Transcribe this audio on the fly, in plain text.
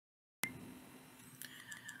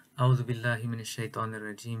أعوذ بالله من الشيطان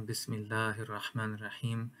الرجيم بسم الله الرحمن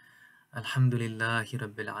الرحيم الحمد لله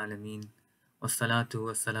رب العالمين والصلاة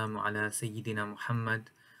والسلام على سيدنا محمد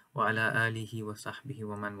وعلى آله وصحبه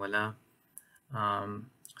ومن والاه.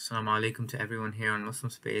 Assalamu alaikum to everyone here on Muslim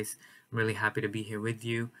Space. I'm really happy to be here with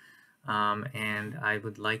you, and I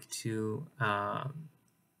would like to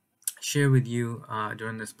share with you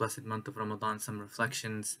during this blessed month of Ramadan some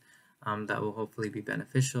reflections that will hopefully be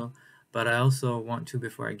beneficial. But I also want to,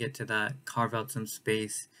 before I get to that, carve out some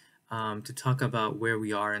space to talk about where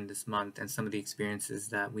we are in this month and some of the experiences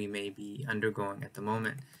that we may be undergoing at the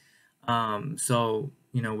moment.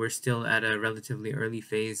 We're still at a relatively early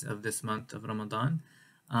phase of this month of Ramadan.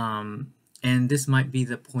 And this might be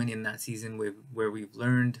the point in that season where we've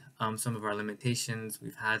learned some of our limitations.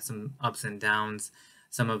 We've had some ups and downs.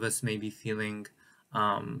 Some of us may be feeling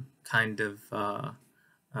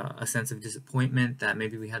a sense of disappointment that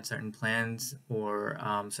maybe we had certain plans or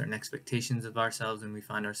certain expectations of ourselves and we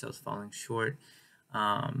find ourselves falling short.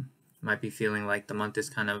 Might be feeling like the month is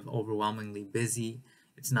kind of overwhelmingly busy.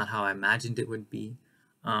 It's not how I imagined it would be.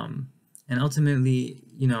 And ultimately,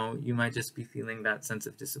 you might just be feeling that sense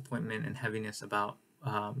of disappointment and heaviness about,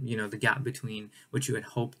 the gap between what you had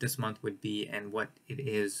hoped this month would be and what it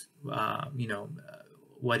is,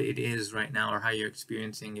 what it is right now or how you're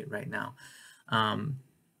experiencing it right now.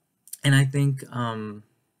 And I think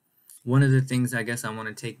one of the things I guess I want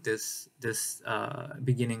to take this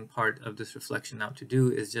beginning part of this reflection out to do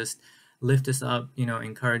is just lift us up,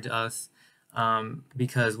 encourage us,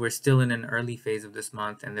 because we're still in an early phase of this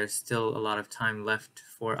month and there's still a lot of time left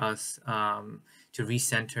for us to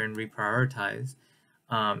recenter and reprioritize,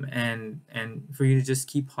 and for you to just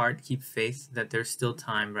keep heart, keep faith that there's still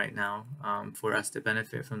time right now for us to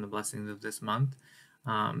benefit from the blessings of this month.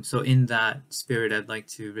 So in that spirit, I'd like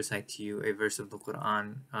to recite to you a verse of the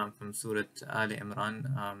Quran from Surah Al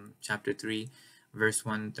Imran, chapter 3, verse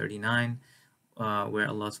 139, where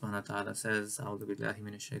Allah subhanahu wa ta'ala says, أعوذ بالله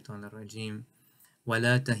من الشيطان الرجيم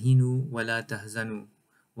ولا تهنوا ولا تحزنوا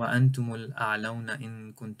وأنتم الأعلون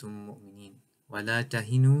إن كنتم مؤمنين ولا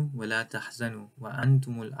تهنوا ولا تحزنوا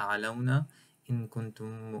وأنتم الأعلون إن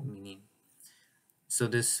كنتم مؤمنين. So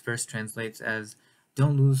this verse translates as,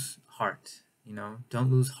 don't lose heart, don't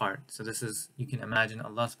lose heart. So this is, you can imagine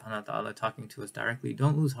Allah subhanahu wa ta'ala talking to us directly.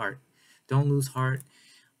 Don't lose heart, don't lose heart,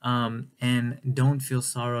 and don't feel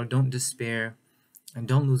sorrow, don't despair, and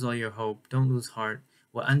don't lose all your hope, don't lose heart.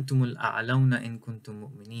 وَأَنْتُمُ الْأَعْلَوْنَ إِن كُنْتُم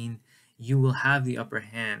مُؤْمِنِينَ. You will have the upper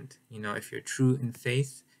hand, if you're true in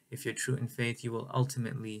faith. If you're true in faith, you will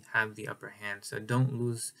ultimately have the upper hand. So don't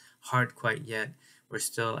lose heart quite yet. We're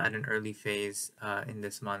still at an early phase in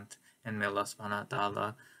this month, and may Allah subhanahu wa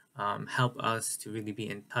ta'ala help us to really be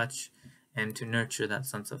in touch and to nurture that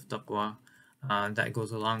sense of taqwa that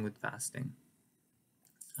goes along with fasting.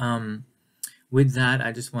 With that,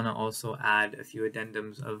 I just want to also add a few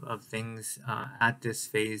addendums of things at this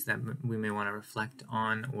phase that we may want to reflect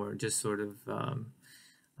on, or just sort of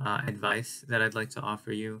advice that I'd like to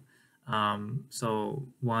offer you. So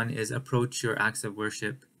one is, approach your acts of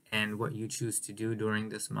worship and what you choose to do during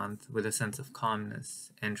this month with a sense of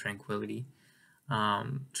calmness and tranquility.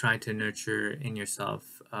 Try to nurture in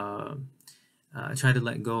yourself, try to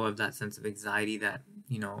let go of that sense of anxiety that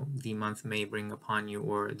the month may bring upon you,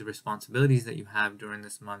 or the responsibilities that you have during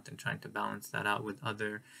this month, and trying to balance that out with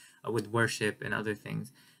with worship and other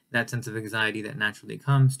things. That sense of anxiety that naturally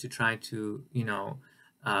comes, to try to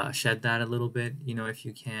shed that a little bit, if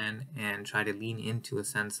you can, and try to lean into a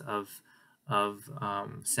sense of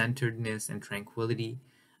centeredness and tranquility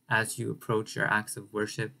as you approach your acts of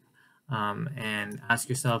worship. And ask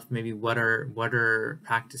yourself, maybe what are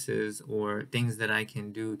practices or things that I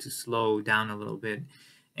can do to slow down a little bit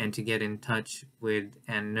and to get in touch with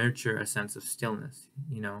and nurture a sense of stillness.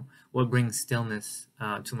 What brings stillness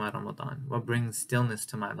to my Ramadan? What brings stillness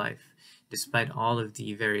to my life, despite all of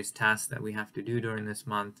the various tasks that we have to do during this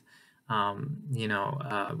month?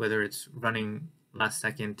 Whether it's running last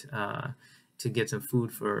second to get some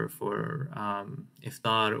food for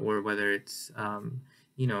iftar, or whether it's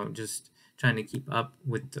just trying to keep up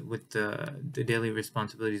with the daily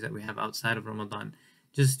responsibilities that we have outside of Ramadan.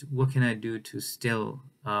 Just what can I do to still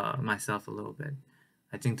myself a little bit?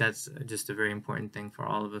 I think that's just a very important thing for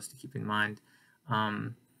all of us to keep in mind.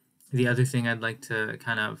 The other thing I'd like to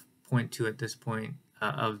kind of point to at this point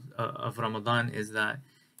of Ramadan is that,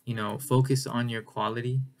 focus on your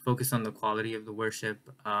quality, focus on the quality of the worship,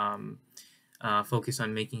 focus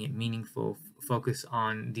on making it meaningful, focus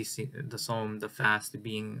on the Sawm, the fast,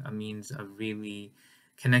 being a means of really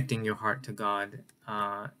connecting your heart to God.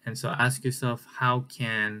 And so ask yourself, how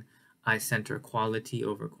can I center quality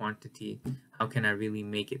over quantity? How can I really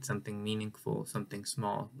make it something meaningful, something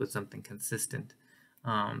small, but something consistent?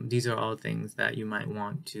 These are all things that you might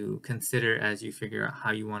want to consider as you figure out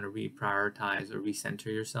how you want to reprioritize or recenter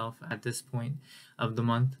yourself at this point of the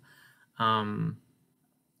month.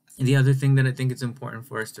 The other thing that I think it's important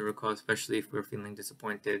for us to recall, especially if we're feeling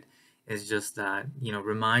disappointed, is just that,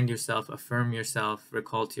 remind yourself, affirm yourself,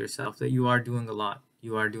 recall to yourself that you are doing a lot.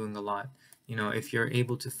 You are doing a lot. If you're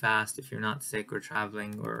able to fast, if you're not sick or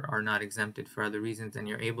traveling or are not exempted for other reasons, then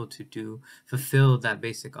you're able to fulfill that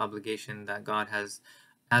basic obligation that God has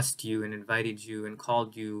asked you and invited you and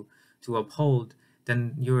called you to uphold,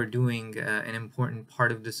 then you're doing an important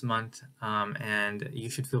part of this month, and you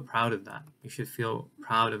should feel proud of that. You should feel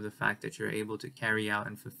proud of the fact that you're able to carry out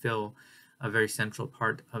and fulfill a very central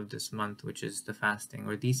part of this month, which is the fasting,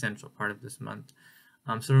 or the central part of this month.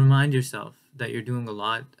 So remind yourself that you're doing a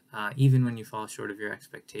lot, even when you fall short of your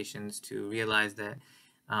expectations, to realize that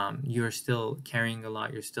you're still carrying a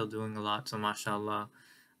lot, you're still doing a lot. So mashallah,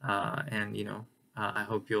 and I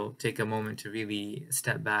hope you'll take a moment to really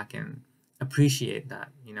step back and appreciate that,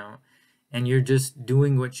 and you're just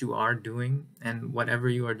doing what you are doing, and whatever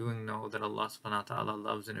you are doing, know that Allah subhanahu wa ta'ala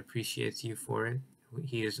loves and appreciates you for it.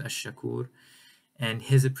 He is ash-shakur, and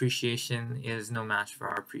his appreciation is no match for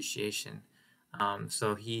our appreciation.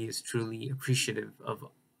 So he is truly appreciative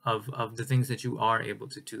of the things that you are able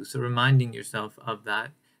to do. So reminding yourself of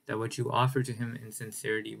that what you offer to him in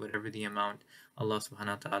sincerity, whatever the amount, Allah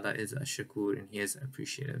subhanahu wa ta'ala is ash-shakur, and he is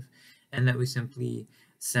appreciative. And that we simply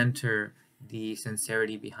center the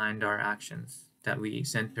sincerity behind our actions, that we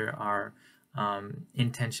center our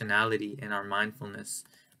intentionality and our mindfulness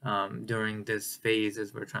during this phase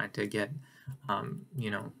as we're trying to get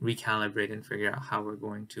recalibrate and figure out how we're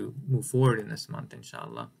going to move forward in this month,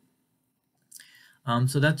 inshallah.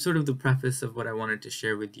 So that's sort of the preface of what I wanted to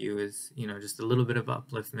share with you, is just a little bit of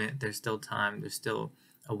upliftment. There's still time, there's still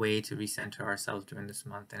a way to recenter ourselves during this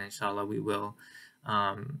month, and inshallah we will.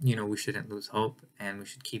 We shouldn't lose hope, and we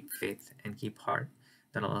should keep faith and keep heart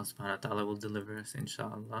that Allah subhanahu wa ta'ala will deliver us,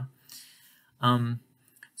 inshallah.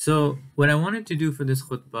 So what I wanted to do for this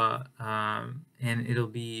khutbah, and it'll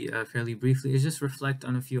be fairly briefly, is just reflect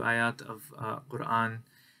on a few ayat of Quran,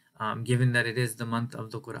 given that it is the month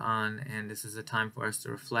of the Quran, and this is a time for us to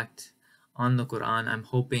reflect on the Quran. I'm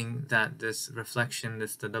hoping that this reflection,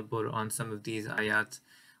 this tadabbur on some of these ayat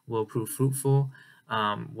will prove fruitful.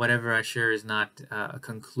 Whatever I share is not a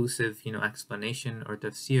conclusive, explanation or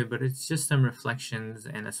tafsir, but it's just some reflections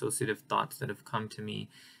and associative thoughts that have come to me.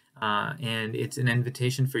 And it's an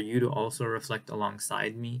invitation for you to also reflect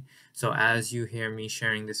alongside me. So as you hear me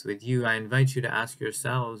sharing this with you, I invite you to ask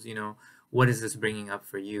yourselves, what is this bringing up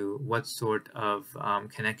for you? What sort of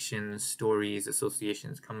connections, stories,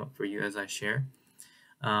 associations come up for you as I share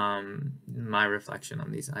my reflection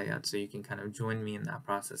on these ayat, so you can kind of join me in that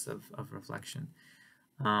process of reflection.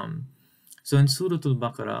 So in Surah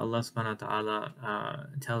Al-Baqarah, Allah subhanahu wa ta'ala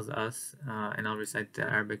tells us, and I'll recite the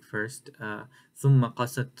Arabic first, ثُمَّ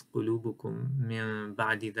قَسَتْ قُلُوبُكُم مِّن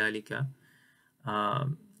بَعْدِ ذَلِكَ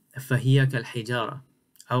فَهِيَ كَالْحِجَارَةِ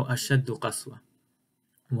أَوْ أَشَدُّ قَسْوَةً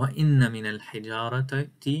وَإِنَّ مِنَ الْحِجَارَةِ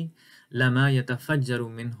لَمَا يَتَفَجَّرُ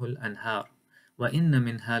مِنْهُ الْأَنْهَارُ وَإِنَّ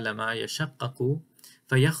مِنْهَا لَمَا يَشَقَّقُ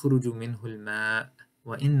فَيَخْرُجُ مِنْهُ الْمَاءُ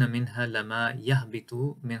وَإِنَّ مِنْهَا لَمَا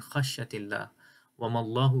يَهْبِطُ مِنْ خَشْيَةِ اللَّهِ وَمَا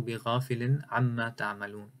اللَّهُ بِغَافِلٍ عَمَّا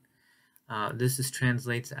تَعْمَلُونَ. This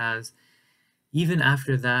translates as, even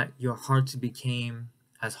after that your hearts became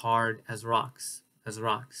as hard as rocks,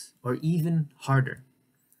 or even harder.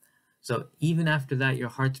 So even after that your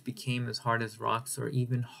hearts became as hard as rocks, or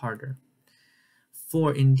even harder.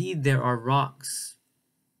 For indeed there are rocks,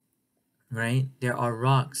 right? There are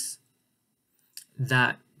rocks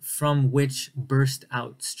that from which burst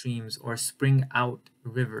out streams or spring out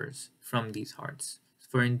rivers from these hearts.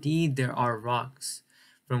 For indeed there are rocks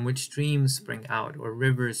from which streams spring out, or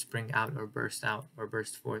rivers spring out, or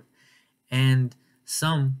burst forth. And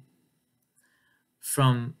some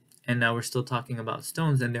from, and now we're still talking about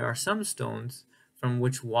stones, and there are some stones from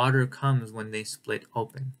which water comes when they split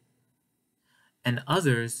open, and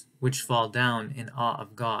others which fall down in awe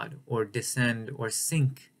of God, or descend or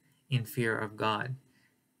sink in fear of God,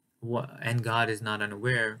 and God is not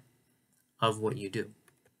unaware of what you do.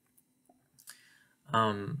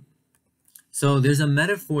 So there's a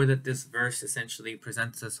metaphor that this verse essentially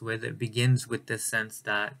presents us with. It begins with this sense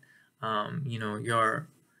that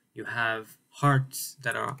you have hearts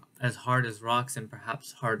that are as hard as rocks, and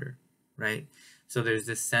perhaps harder, right? So there's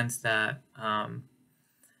this sense that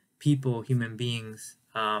people, human beings,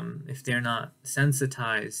 if they're not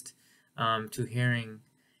sensitized to hearing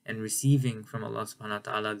and receiving from Allah subhanahu wa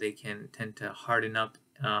ta'ala, they can tend to harden up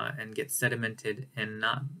and get sedimented and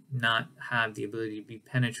not have the ability to be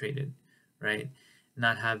penetrated, right?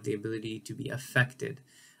 Not have the ability to be affected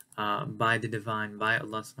by the divine, by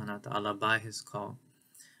Allah subhanahu wa ta'ala, by His call.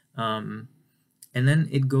 And then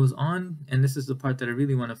it goes on, and this is the part that I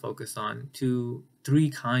really want to focus on, to 3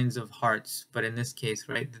 kinds of hearts, but in this case,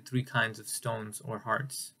 right, the 3 kinds of stones or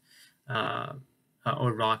hearts,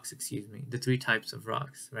 or rocks, excuse me, the 3 types of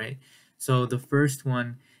rocks, right? So the first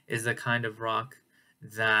one is the kind of rock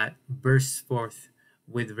that bursts forth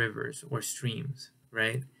with rivers or streams,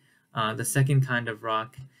 right? The second kind of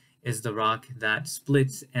rock is the rock that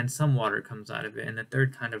splits and some water comes out of it. And the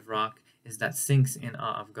third kind of rock is that sinks in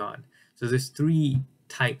awe of God. So there's 3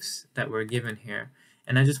 types that we're given here.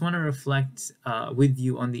 And I just want to reflect with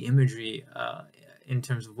you on the imagery in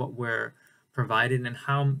terms of what we're provided and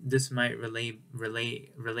how this might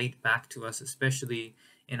relate back to us, especially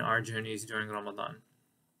in our journeys during Ramadan.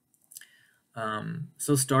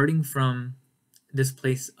 So starting from this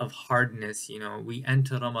place of hardness, we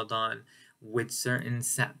enter Ramadan with certain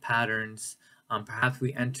set patterns. Perhaps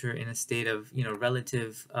we enter in a state of,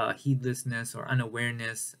 relative heedlessness or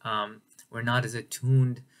unawareness. We're not as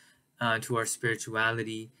attuned to our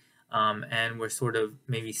spirituality, and we're sort of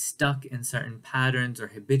maybe stuck in certain patterns or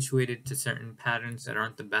habituated to certain patterns that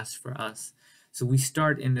aren't the best for us. So we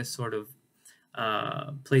start in this sort of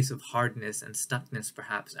place of hardness and stuckness,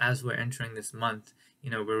 perhaps, as we're entering this month.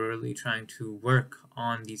 We're really trying to work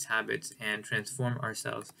on these habits and transform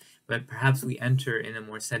ourselves, but perhaps we enter in a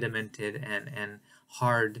more sedimented and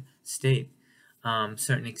hard state.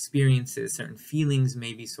 Certain experiences, certain feelings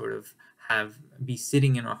maybe sort of be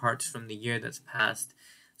sitting in our hearts from the year that's passed.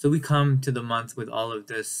 So we come to the month with all of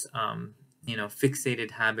this,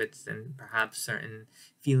 fixated habits and perhaps certain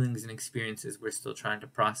feelings and experiences we're still trying to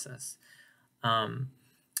process.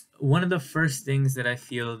 One of the first things that I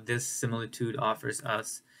feel this similitude offers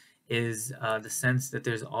us is the sense that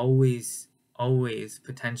there's always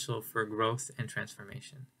potential for growth and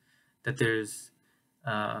transformation, that there's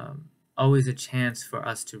always a chance for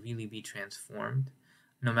us to really be transformed,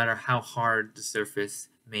 no matter how hard the surface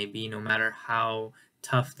may be, no matter how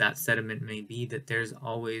tough that sediment may be, that there's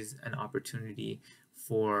always an opportunity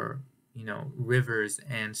for rivers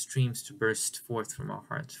and streams to burst forth from our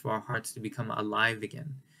hearts, for our hearts to become alive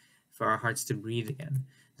again, for our hearts to breathe again,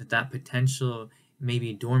 that potential may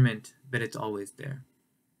be dormant, but it's always there.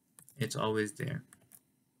 It's always there.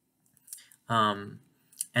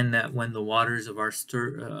 And that when the waters of our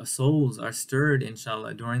souls are stirred,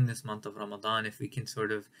 inshallah, during this month of Ramadan, if we can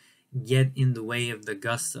sort of get in the way of the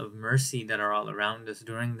gusts of mercy that are all around us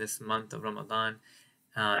during this month of Ramadan,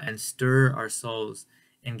 and stir our souls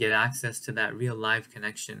and get access to that real live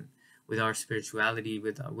connection with our spirituality,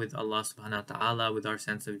 with Allah subhanahu wa ta'ala, with our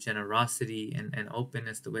sense of generosity and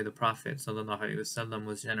openness, the way the Prophet sallallahu alaihi wasallam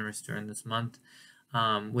was generous during this month,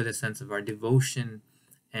 with a sense of our devotion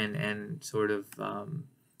and sort of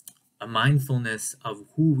a mindfulness of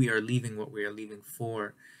who we are leaving, what we are leaving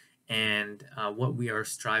for, and what we are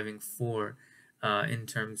striving for in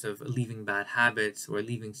terms of leaving bad habits or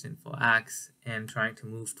leaving sinful acts and trying to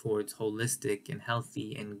move towards holistic and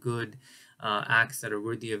healthy and good acts that are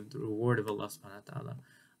worthy of the reward of Allah subhanahu wa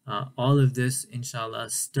ta'ala. All of this, inshallah,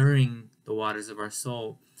 stirring the waters of our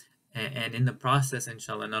soul. And in the process,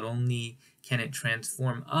 inshallah, not only can it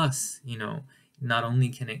transform us, not only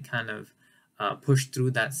can it kind of push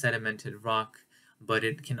through that sedimented rock, but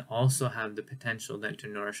it can also have the potential then to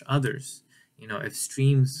nourish others. If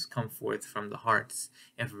streams come forth from the hearts,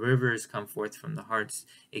 if rivers come forth from the hearts,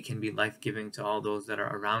 it can be life-giving to all those that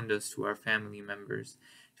are around us, to our family members,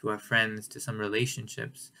 to our friends, to some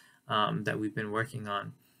relationships that we've been working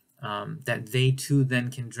on, that they too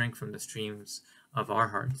then can drink from the streams of our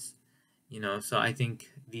hearts. So I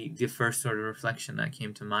think the first sort of reflection that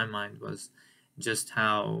came to my mind was just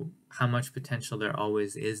how much potential there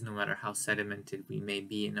always is, no matter how sedimented we may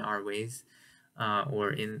be in our ways,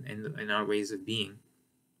 or in our ways of being,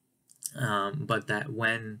 but that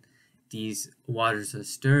when these waters are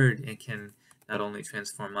stirred, it can not only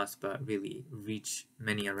transform us but really reach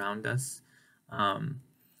many around us.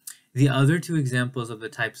 The other 2 examples of the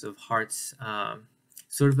types of hearts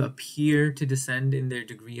sort of appear to descend in their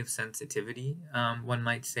degree of sensitivity, one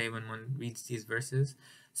might say, when one reads these verses.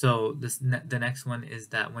 So the next one is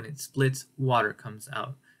that when it splits, water comes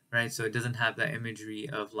out, right? So it doesn't have that imagery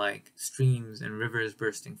of like streams and rivers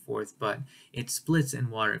bursting forth, but it splits and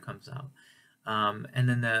water comes out. And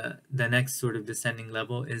then the next sort of descending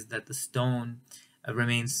level is that the stone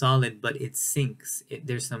remains solid, but it sinks.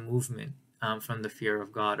 There's some movement from the fear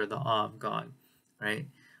of God or the awe of God, right?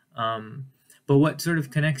 But what sort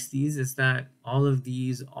of connects these is that all of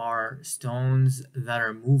these are stones that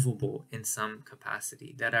are movable in some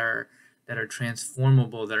capacity, that are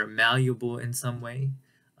transformable, that are malleable in some way,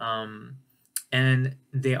 um, and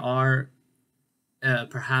they are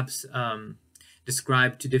perhaps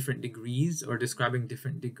described to different degrees or describing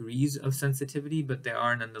different degrees of sensitivity, but they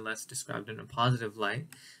are nonetheless described in a positive light.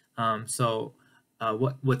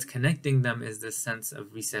 What's connecting them is this sense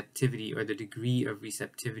of receptivity, or the degree of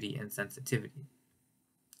receptivity and sensitivity.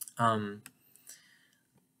 To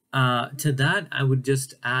that, I would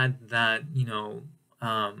just add that,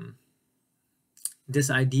 this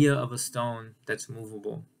idea of a stone that's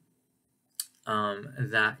movable,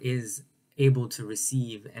 that is able to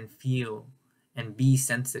receive and feel and be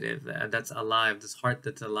sensitive, that's alive, this heart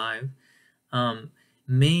that's alive,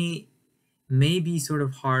 may be sort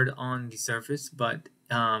of hard on the surface, but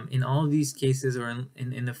in all of these cases, or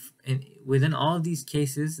within all of these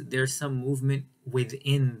cases, there's some movement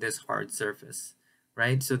within this hard surface,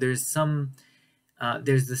 right? So there's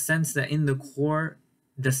the sense that in the core,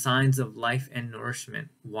 the signs of life and nourishment,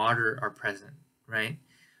 water, are present, right?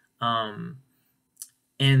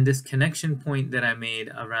 And this connection point that I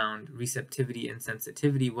made around receptivity and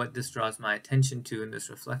sensitivity, what this draws my attention to in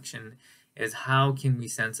this reflection is how can we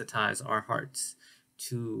sensitize our hearts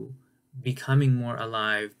to becoming more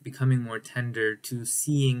alive, becoming more tender, to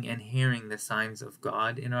seeing and hearing the signs of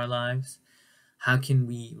God in our lives? How can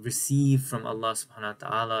we receive from Allah subhanahu wa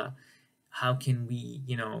ta'ala? How can we,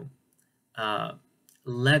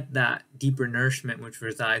 let that deeper nourishment which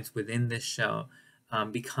resides within this shell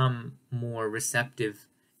become more receptive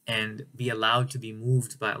and be allowed to be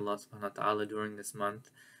moved by Allah subhanahu wa ta'ala during this month?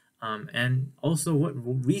 And also, what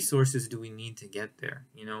resources do we need to get there?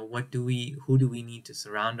 Who do we need to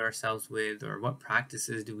surround ourselves with, or what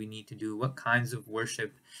practices do we need to do? What kinds of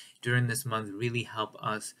worship during this month really help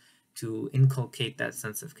us to inculcate that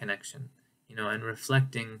sense of connection, and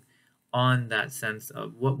reflecting on that sense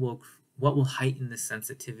of what will heighten the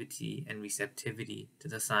sensitivity and receptivity to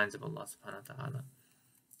the signs of Allah subhanahu wa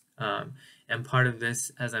ta'ala. And part of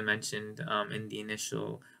this, as I mentioned in the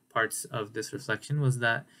initial parts of this reflection, was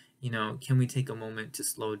that, can we take a moment to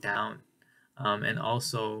slow down and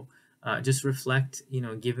also just reflect,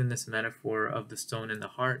 given this metaphor of the stone in the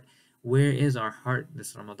heart, where is our heart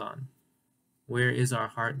this Ramadan? Where is our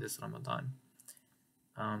heart this Ramadan?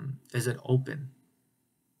 Is it open?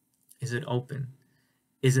 Is it open?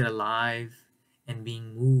 Is it alive and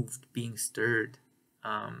being moved, being stirred?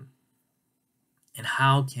 And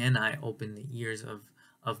how can I open the ears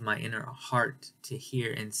of my inner heart to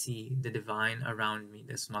hear and see the divine around me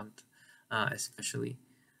this month, especially?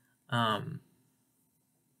 The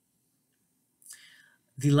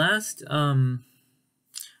last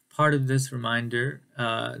part of this reminder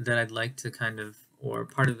that I'd like to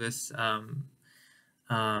part of this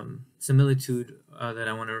similitude that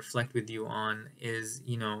I want to reflect with you on is,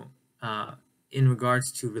 in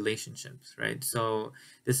regards to relationships, right? So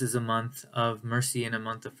this is a month of mercy and a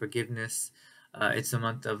month of forgiveness. It's a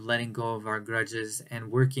month of letting go of our grudges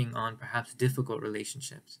and working on perhaps difficult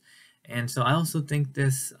relationships. And so I also think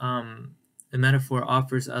the metaphor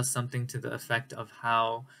offers us something to the effect of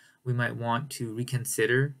how we might want to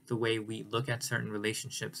reconsider the way we look at certain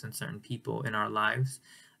relationships and certain people in our lives,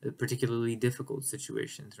 particularly difficult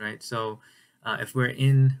situations, right? So if we're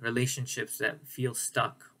in relationships that feel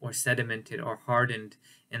stuck or sedimented or hardened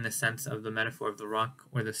in the sense of the metaphor of the rock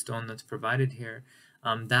or the stone that's provided here,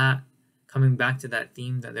 that coming back to that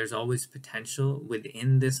theme that there's always potential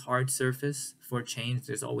within this hard surface for change,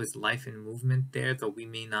 there's always life and movement there, though we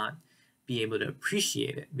may not be able to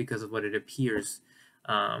appreciate it because of what it appears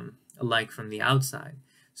like from the outside.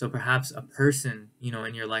 So perhaps a person,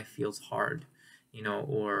 in your life feels hard,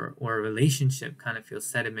 or a relationship kind of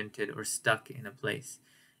feels sedimented or stuck in a place.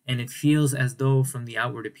 And it feels as though from the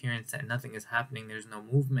outward appearance that nothing is happening, there's no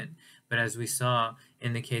movement. But as we saw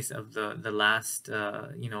in the case of the last,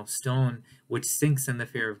 stone, which sinks in the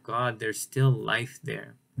fear of God, there's still life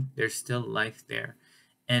there. There's still life there.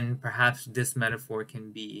 And perhaps this metaphor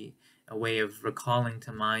can be a way of recalling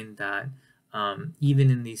to mind that even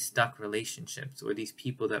in these stuck relationships, or these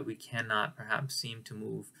people that we cannot perhaps seem to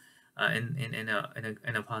move in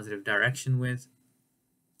a positive direction with,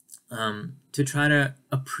 to try to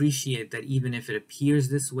appreciate that even if it appears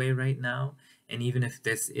this way right now, and even if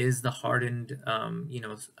this is the hardened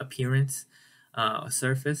appearance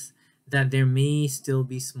surface, that there may still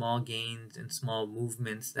be small gains and small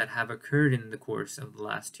movements that have occurred in the course of the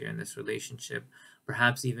last year in this relationship,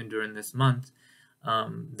 perhaps even during this month,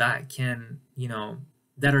 that can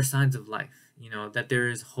that are signs of life, that there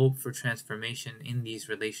is hope for transformation in these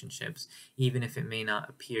relationships, even if it may not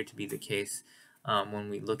appear to be the case when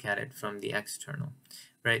we look at it from the external,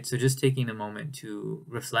 right? So just taking a moment to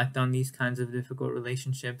reflect on these kinds of difficult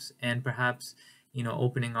relationships, and perhaps,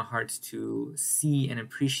 opening our hearts to see and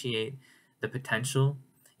appreciate the potential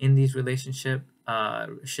in these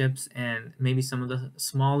ships, and maybe some of the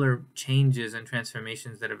smaller changes and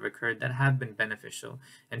transformations that have occurred that have been beneficial,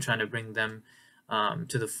 and trying to bring them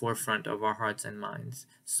to the forefront of our hearts and minds,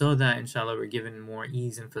 so that inshallah we're given more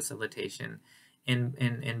ease and facilitation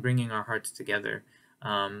in bringing our hearts together,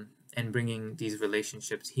 and bringing these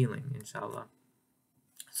relationships healing, inshallah.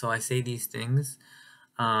 So I say these things,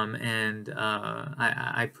 and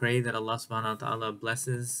I pray that Allah subhanahu wa ta'ala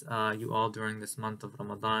blesses you all during this month of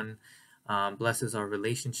Ramadan, blesses our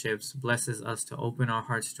relationships, blesses us to open our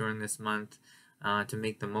hearts during this month, to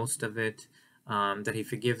make the most of it, that He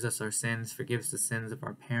forgives us our sins, forgives the sins of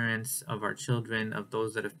our parents, of our children, of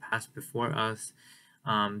those that have passed before us,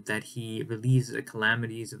 that He relieves the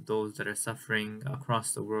calamities of those that are suffering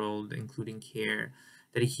across the world, including care,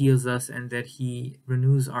 that He heals us, and that He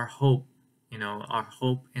renews our hope, our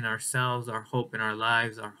hope in ourselves, our hope in our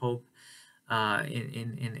lives, our hope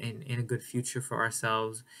in a good future for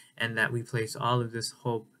ourselves, and that we place all of this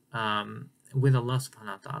hope with Allah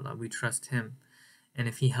subhanahu wa ta'ala. We trust Him, and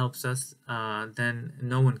if He helps us, then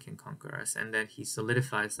no one can conquer us, and that He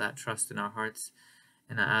solidifies that trust in our hearts.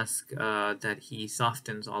 And I ask that He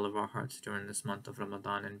softens all of our hearts during this month of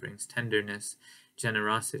Ramadan, and brings tenderness,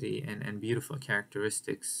 generosity, and beautiful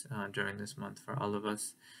characteristics during this month for all of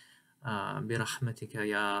us. برحمتك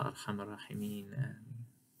يا أرحم الراحمين. آمين.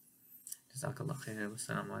 جزاك الله خير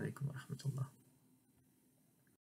والسلام عليكم ورحمة الله.